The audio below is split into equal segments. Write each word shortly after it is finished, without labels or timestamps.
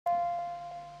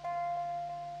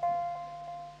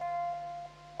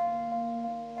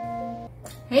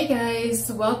Hey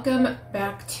guys, welcome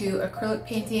back to Acrylic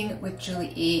Painting with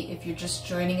Julie E. If you're just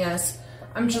joining us,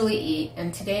 I'm Julie E.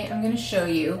 and today I'm going to show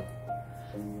you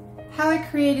how I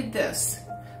created this.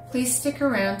 Please stick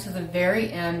around to the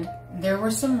very end. There were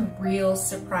some real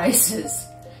surprises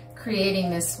creating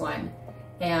this one.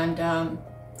 And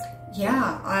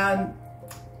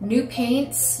new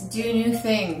paints do new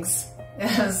things,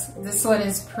 as this one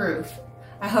is proof.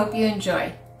 I hope you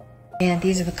enjoy. And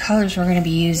these are the colors we're going to be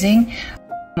using.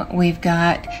 We've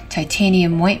got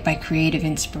Titanium White by Creative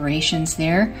Inspirations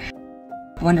there.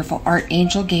 Wonderful Art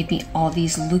Angel gave me all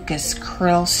these Lukas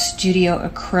Cryl Studio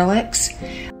acrylics.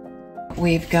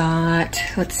 We've got,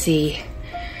 let's see,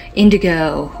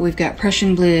 Indigo. We've got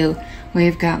Prussian Blue.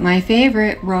 We've got my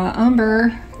favorite, Raw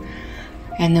Umber.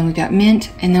 And then we've got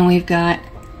Mint. And then we've got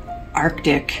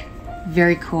Arctic.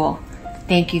 Very cool.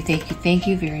 Thank you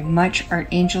very much, Art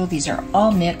Angel. These are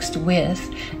all mixed with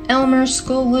Elmer's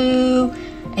School Glue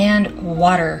and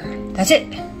water. That's it,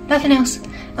 nothing else.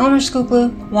 Elmer's School Glue,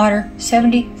 water,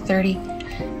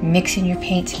 70-30. Mixing your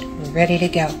paints, ready to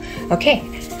go. Okay,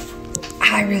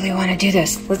 I really want to do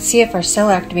this. Let's see if our cell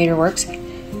activator works.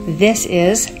 This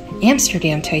is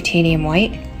Amsterdam Titanium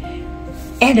White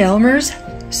and Elmer's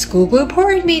School Glue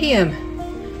pouring medium,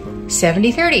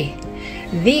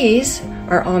 70-30. These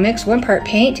are all mixed, 1 part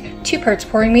paint, 2 parts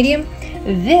pouring medium.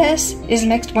 This is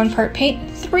mixed 1 part paint,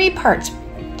 3 parts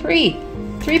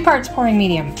pouring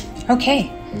medium. Okay,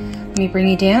 let me bring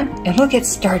you down and we'll get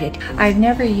started. I've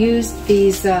never used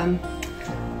these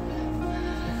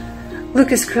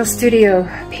Lukas Cryl Studio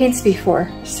paints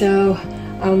before, so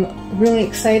I'm really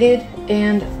excited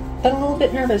and a little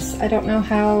bit nervous. I don't know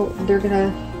how they're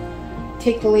gonna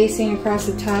take the lacing across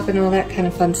the top and all that kind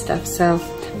of fun stuff, so,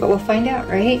 but we'll find out,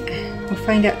 right? We'll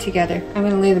find out together. I'm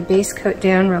going to lay the base coat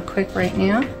down real quick right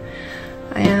now.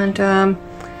 And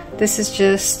this is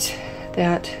just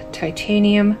that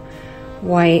Titanium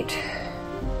White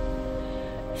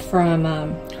from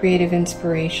Creative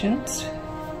Inspirations.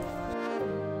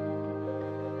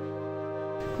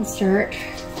 Let's start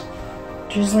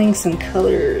drizzling some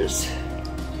colors.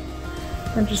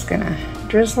 We're just going to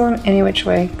drizzle them any which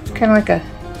way. It's kind of like a,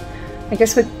 I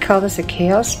guess we'd call this a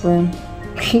chaos bloom.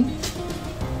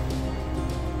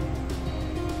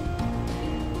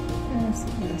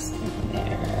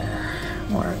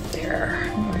 More up there.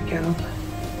 There we go.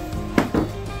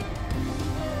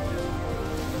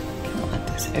 I want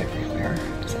this everywhere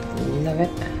because I love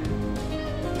it.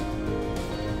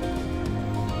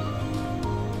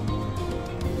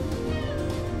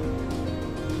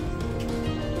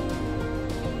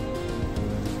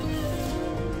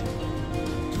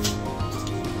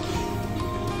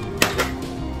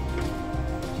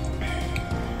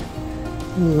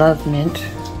 Love mint.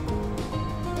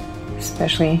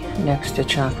 Especially next to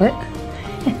chocolate.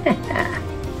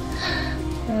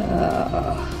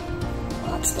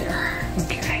 Lots there.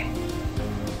 Okay.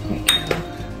 There we go.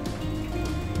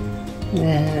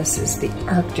 This is the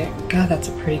Arctic. God, that's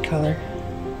a pretty color.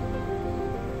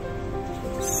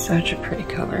 Such a pretty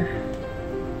color.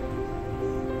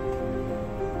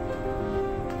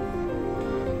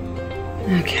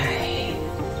 Okay.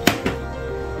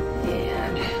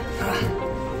 And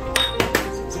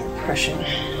this is our Prussian.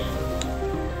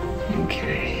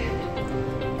 Okay.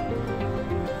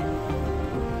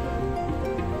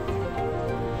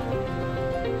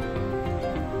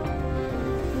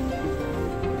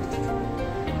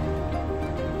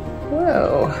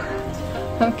 Whoa.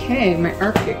 Okay, my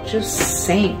Arctic just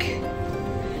sank.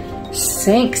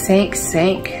 Sank.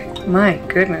 My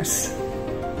goodness.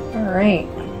 All right.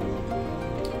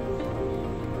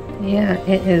 Yeah,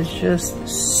 it is just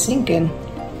sinking.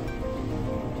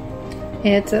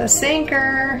 It's a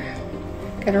sinker.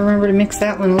 Gotta remember to mix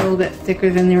that one a little bit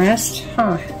thicker than the rest.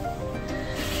 Huh.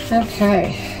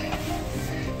 Okay.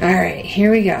 Alright,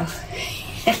 here we go.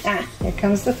 Here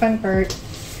comes the fun part.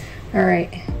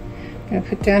 Alright. Gonna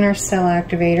put down our cell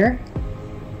activator.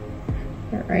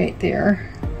 Right there.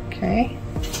 Okay.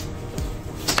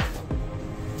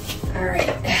 Alright.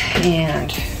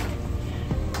 And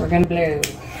we're gonna blow.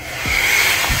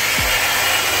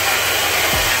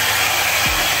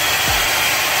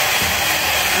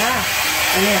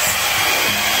 I missed.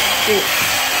 Shoot.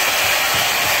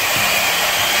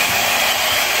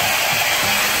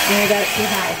 And I got it too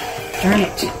high. Darn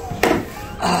it.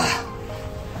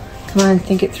 Come on,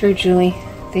 think it through, Julie.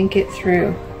 Think it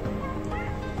through.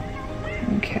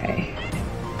 Okay.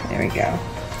 There we go.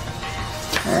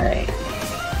 Alright.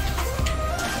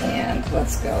 And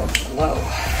let's go low.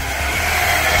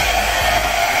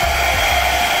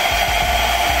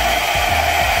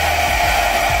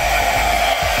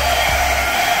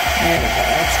 There we go,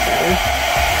 that's better.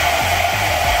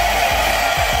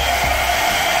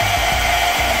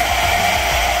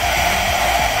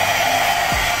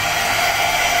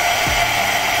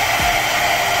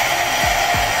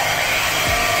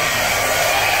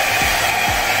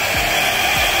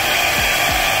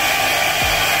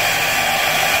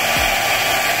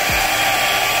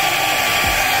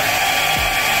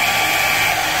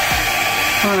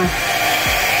 Huh.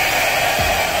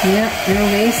 Yep, no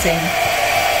lacing.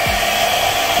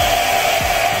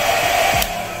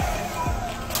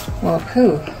 Well,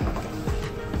 whew.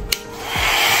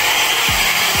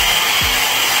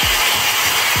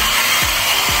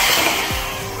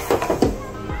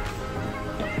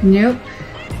 Nope.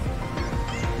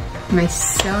 My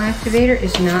cell activator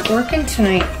is not working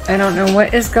tonight. I don't know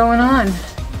what is going on.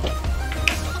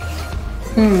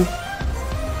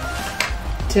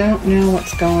 Don't know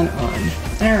what's going on.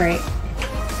 Alright.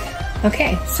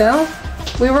 Okay, so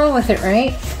we roll with it,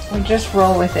 right? We just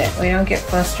roll with it. We don't get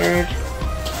flustered,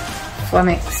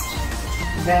 flummoxed,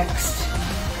 vexed.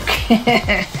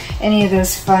 Any of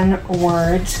those fun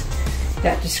words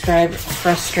that describe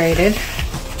frustrated.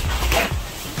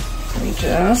 We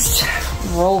just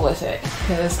roll with it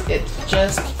because it's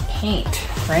just paint,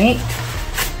 right?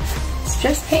 It's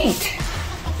just paint.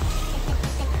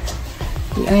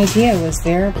 The idea was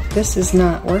there, but this is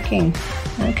not working.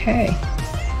 Okay,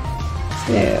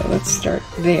 so let's start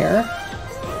there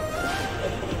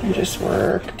and just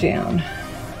work down.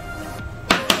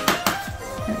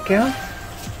 There we go.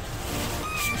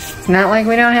 It's not like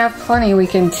we don't have plenty. We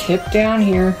can tip down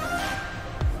here.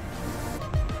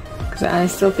 Because I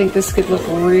still think this could look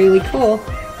really cool.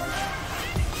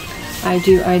 I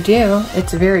do.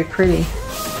 It's very pretty.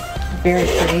 Very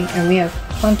pretty. And we have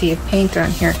plenty of paint on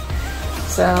here.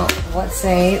 So let's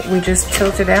say we just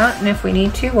tilt it out, and if we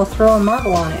need to, we'll throw a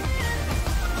marble on it.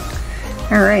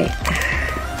 All right.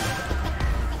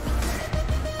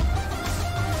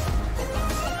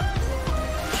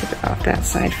 Tip it off that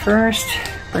side first.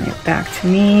 Bring it back to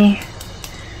me.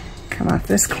 Come off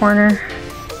this corner.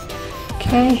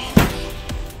 Okay.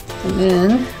 And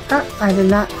then, oh, I did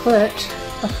not put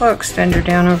a flow extender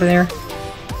down over there.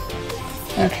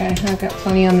 Okay, I've got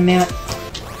plenty on the mat.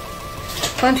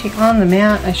 Plenty on the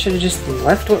mat. I should have just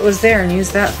left what was there and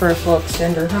used that for a flow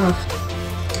extender, huh?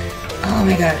 Oh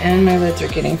my god, and my lids are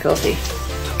getting filthy.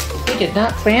 We did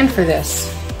not plan for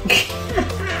this.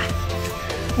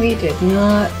 We did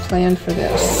not plan for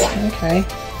this. Okay.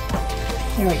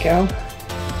 There we go.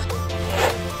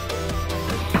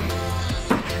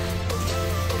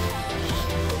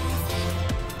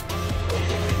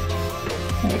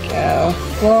 There we go.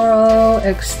 Floral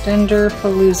Extender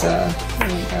Palooza. There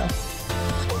we go.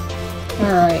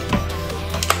 Alright.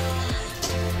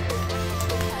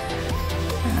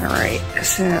 Alright,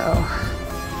 so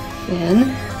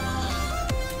then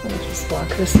we'll just lock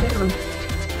this down.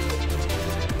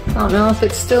 I don't know if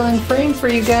it's still in frame for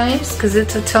you guys because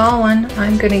it's a tall one.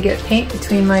 I'm going to get paint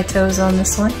between my toes on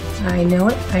this one. I know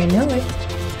it. I know it.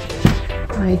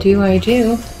 I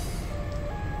do.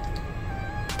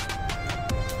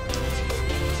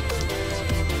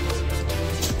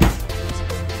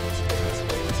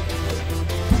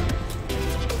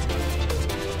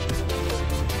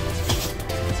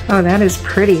 Oh, that is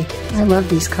pretty. I love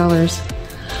these colors.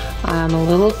 I'm a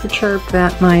little perturbed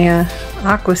that my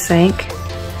aqua sank,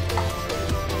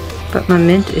 but my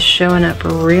mint is showing up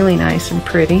really nice and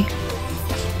pretty.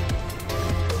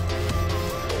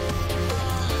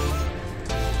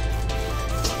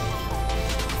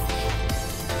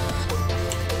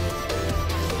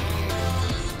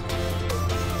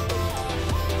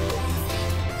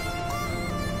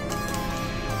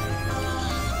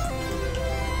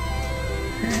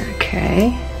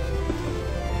 Okay,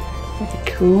 very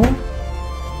cool.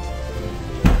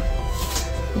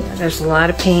 Yeah, there's a lot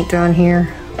of paint on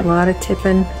here, a lot of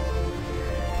tipping.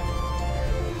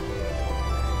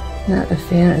 Not a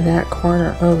fan of that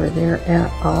corner over there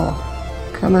at all.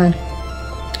 Come on.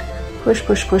 Push,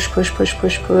 push, push, push, push,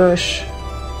 push, push.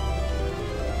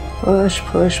 Push,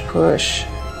 push, push.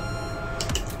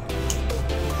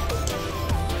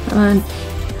 Come on.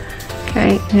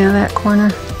 Okay, now that corner.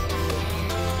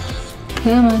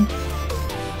 Come on.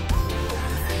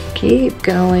 Keep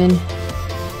going.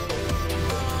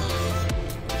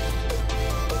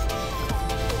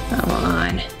 Come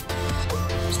on.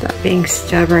 Stop being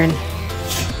stubborn.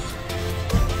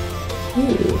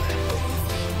 Ooh.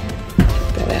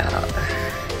 Check that out.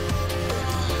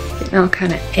 Getting all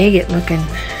kind of agate looking.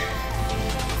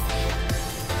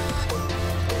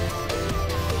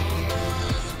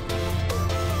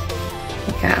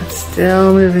 Yeah, it's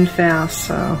still moving fast,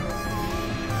 so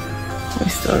we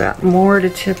still got more to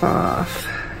tip off.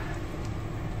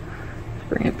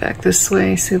 Bring it back this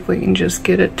way, see if we can just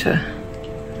get it to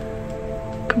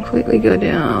completely go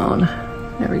down.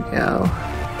 There we go.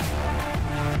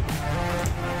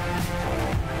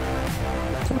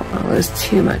 Don't want to lose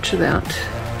too much of that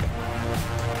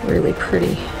really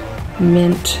pretty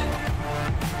mint.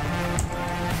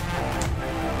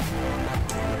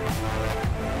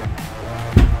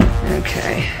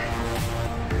 Okay,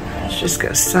 let's just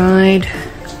go side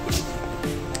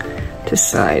to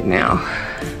side now.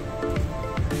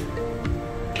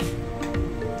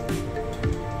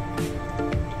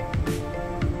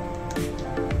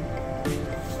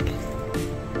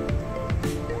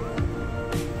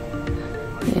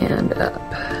 And up.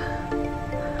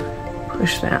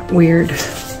 Push that weird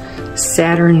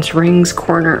Saturn's rings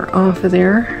corner off of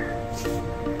there.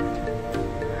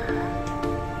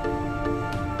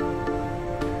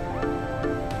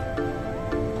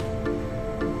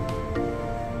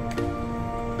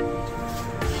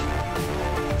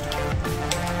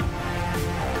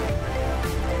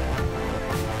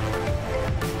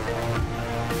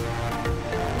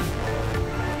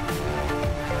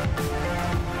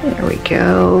 There we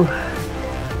go.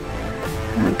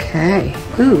 Okay.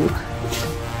 Ooh.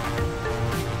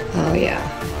 Oh yeah.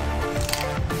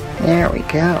 There we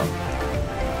go.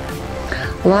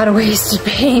 A lot of ways to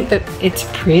paint, but it's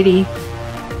pretty.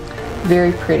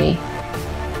 Very pretty.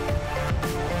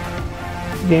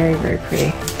 Very, very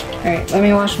pretty. Alright, let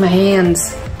me wash my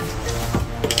hands.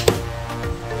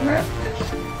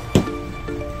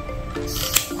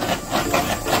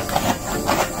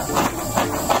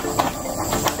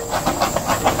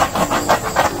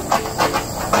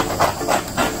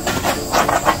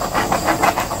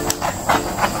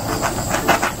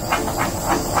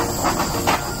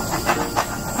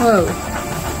 Whoa,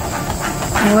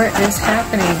 what is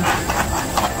happening?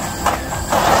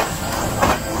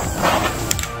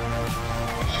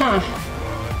 Huh.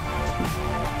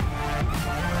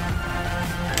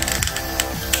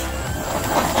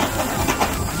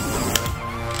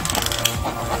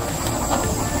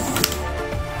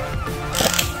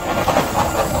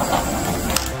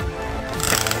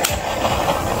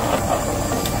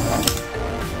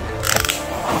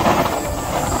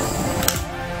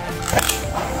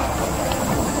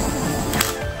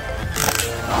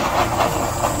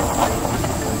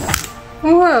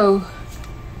 Whoa.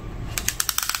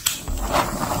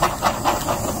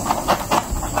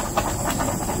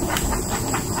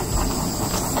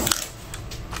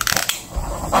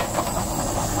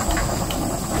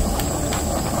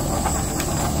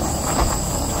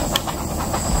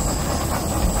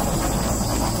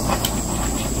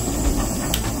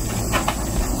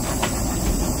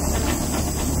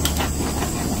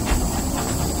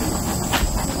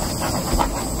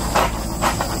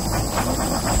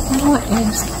 What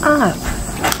is up?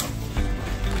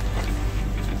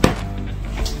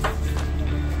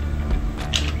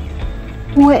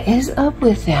 What is up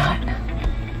with that?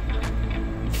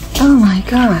 Oh my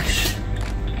gosh.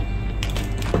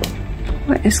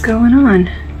 What is going on?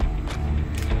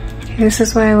 This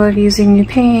is why I love using new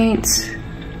paints.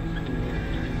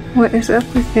 What is up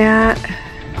with that?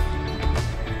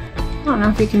 I don't know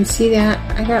if you can see that.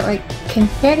 I got like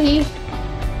confetti.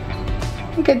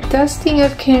 Like a dusting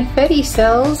of confetti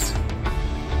cells.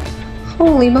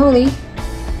 Holy moly.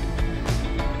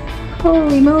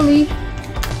 Holy moly.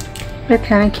 They're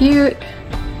kind of cute.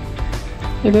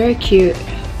 They're very cute.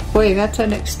 Boy, that's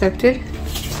unexpected.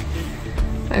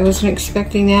 I wasn't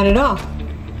expecting that at all.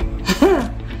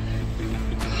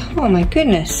 Oh my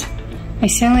goodness. I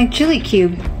sound like Chili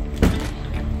Cube.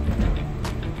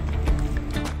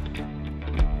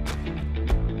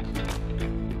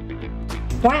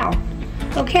 Wow.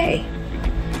 Okay.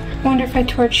 Wonder if I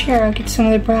torch here, I'll get some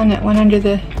of the brown that went under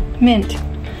the mint.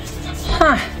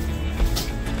 Huh.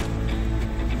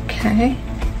 Okay.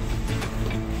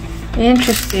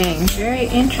 Interesting. Very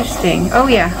interesting. Oh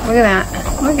yeah, look at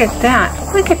that. Look at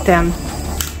that. Look at them.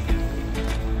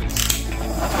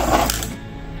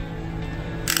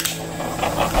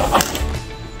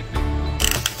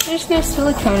 There's no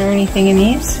silicone or anything in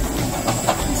these.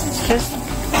 This is just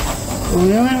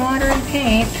glue and water and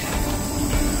paint.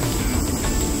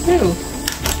 Ooh.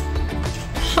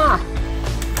 Huh.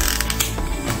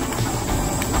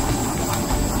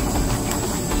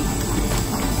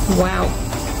 Wow.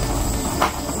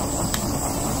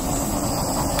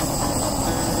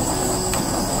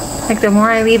 Like the more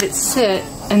I leave it sit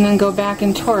and then go back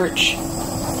and torch,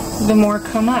 the more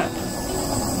come up.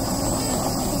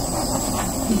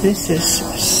 This is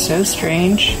so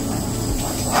strange.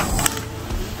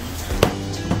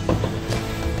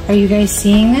 Are you guys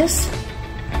seeing this?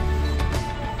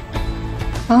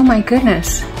 Oh my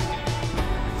goodness.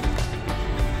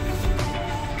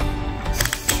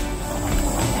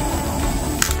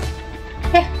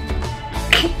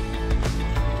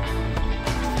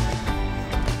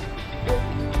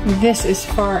 This is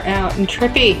far out and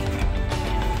trippy.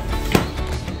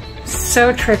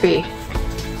 So trippy.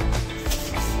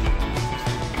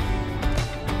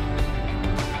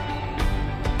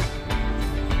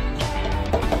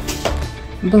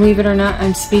 Believe it or not,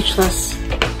 I'm speechless.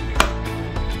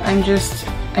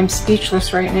 I'm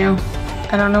speechless right now.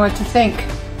 I don't know what to think.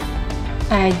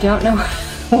 I don't know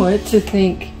what to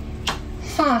think.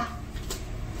 Huh.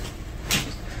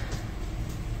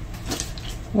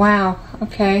 Wow,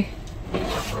 okay.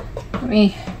 Let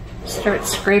me start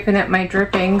scraping at my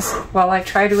drippings while I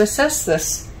try to assess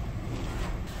this.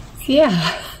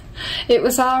 Yeah, it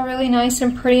was all really nice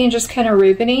and pretty and just kind of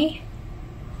ribbony.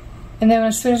 And then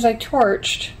as soon as I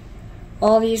torched,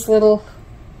 all these little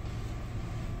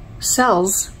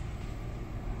cells,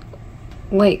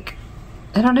 like,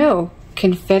 I don't know,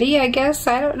 confetti, I guess?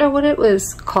 I don't know what it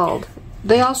was called.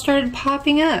 They all started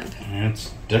popping up.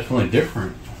 It's definitely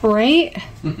different. Right?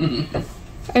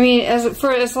 I mean,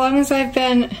 as long as I've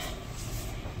been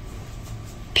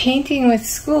painting with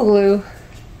school glue,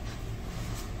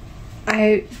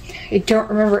 I don't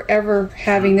remember ever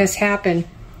having this happen.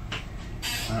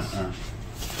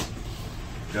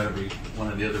 Gotta be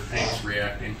one of the other paints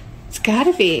reacting. It's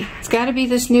gotta be. It's gotta be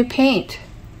this new paint.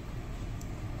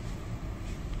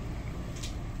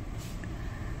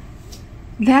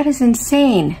 That is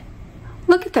insane.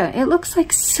 Look at that. It looks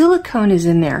like silicone is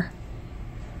in there.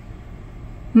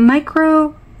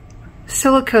 Micro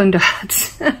silicone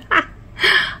dots.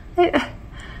 They're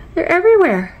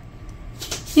everywhere.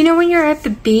 You know when you're at the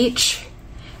beach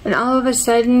and all of a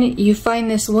sudden you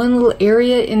find this one little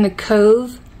area in the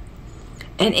cove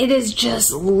and it is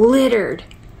just littered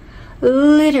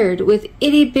with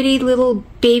itty bitty little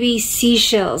baby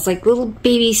seashells, like little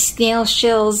baby snail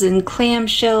shells and clam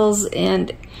shells,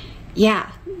 and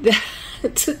yeah,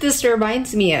 that's what this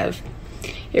reminds me of.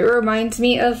 It reminds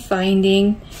me of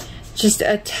finding just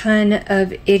a ton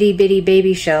of itty bitty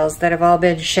baby shells that have all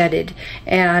been shedded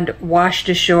and washed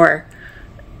ashore.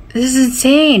 This is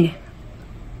insane.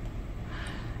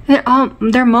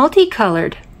 They're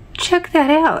multicolored. Check that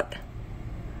out.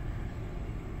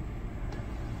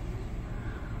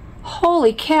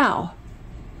 Holy cow.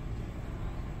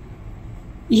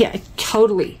 Yeah,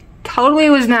 totally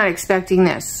was not expecting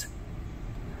this.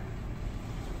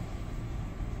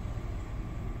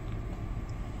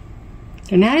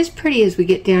 They're not as pretty as we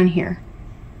get down here,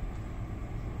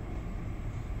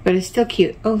 but it's still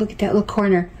cute. Oh, look at that little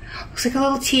corner. Looks like a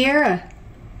little tiara.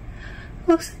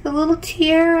 Looks like a little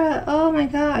tiara. Oh my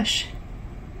gosh.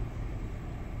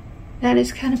 That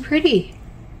is kind of pretty.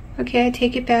 Okay, I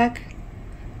take it back.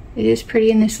 It is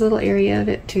pretty in this little area of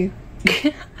it too.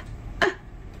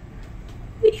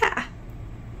 Yeah.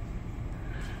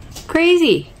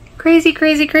 Crazy. Crazy,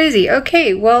 crazy, crazy.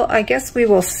 Okay, well, I guess we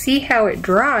will see how it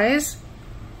dries.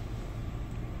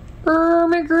 Oh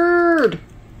my god.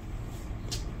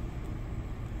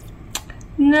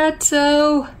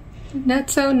 Nutso.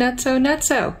 Nutso, nutso,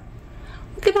 nutso.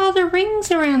 Look at all the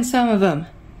rings around some of them.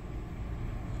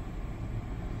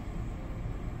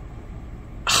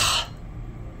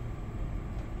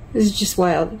 This is just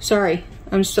wild. Sorry.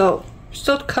 I'm still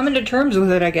coming to terms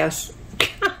with it, I guess.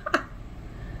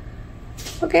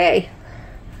 Okay.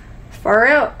 Far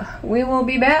out. We will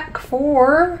be back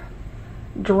for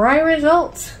dry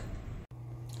results.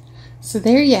 So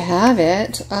there you have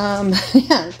it.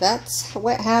 Yeah, that's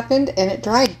what happened, and it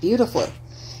dried beautifully.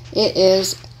 It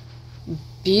is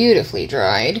beautifully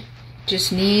dried.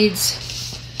 Just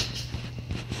needs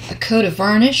a coat of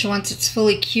varnish once it's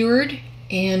fully cured,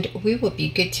 and we will be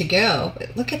good to go.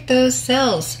 But look at those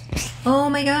cells. Oh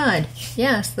my god.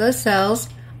 Yes, those cells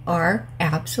are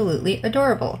absolutely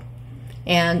adorable.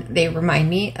 And they remind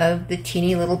me of the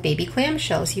teeny little baby clam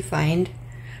shells you find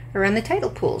around the tidal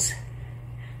pools.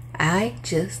 I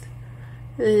just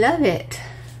love it.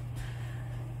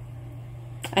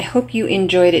 I hope you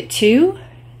enjoyed it too.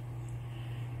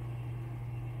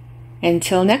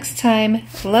 Until next time,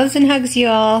 loves and hugs,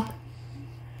 y'all.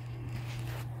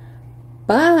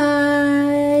 Bye.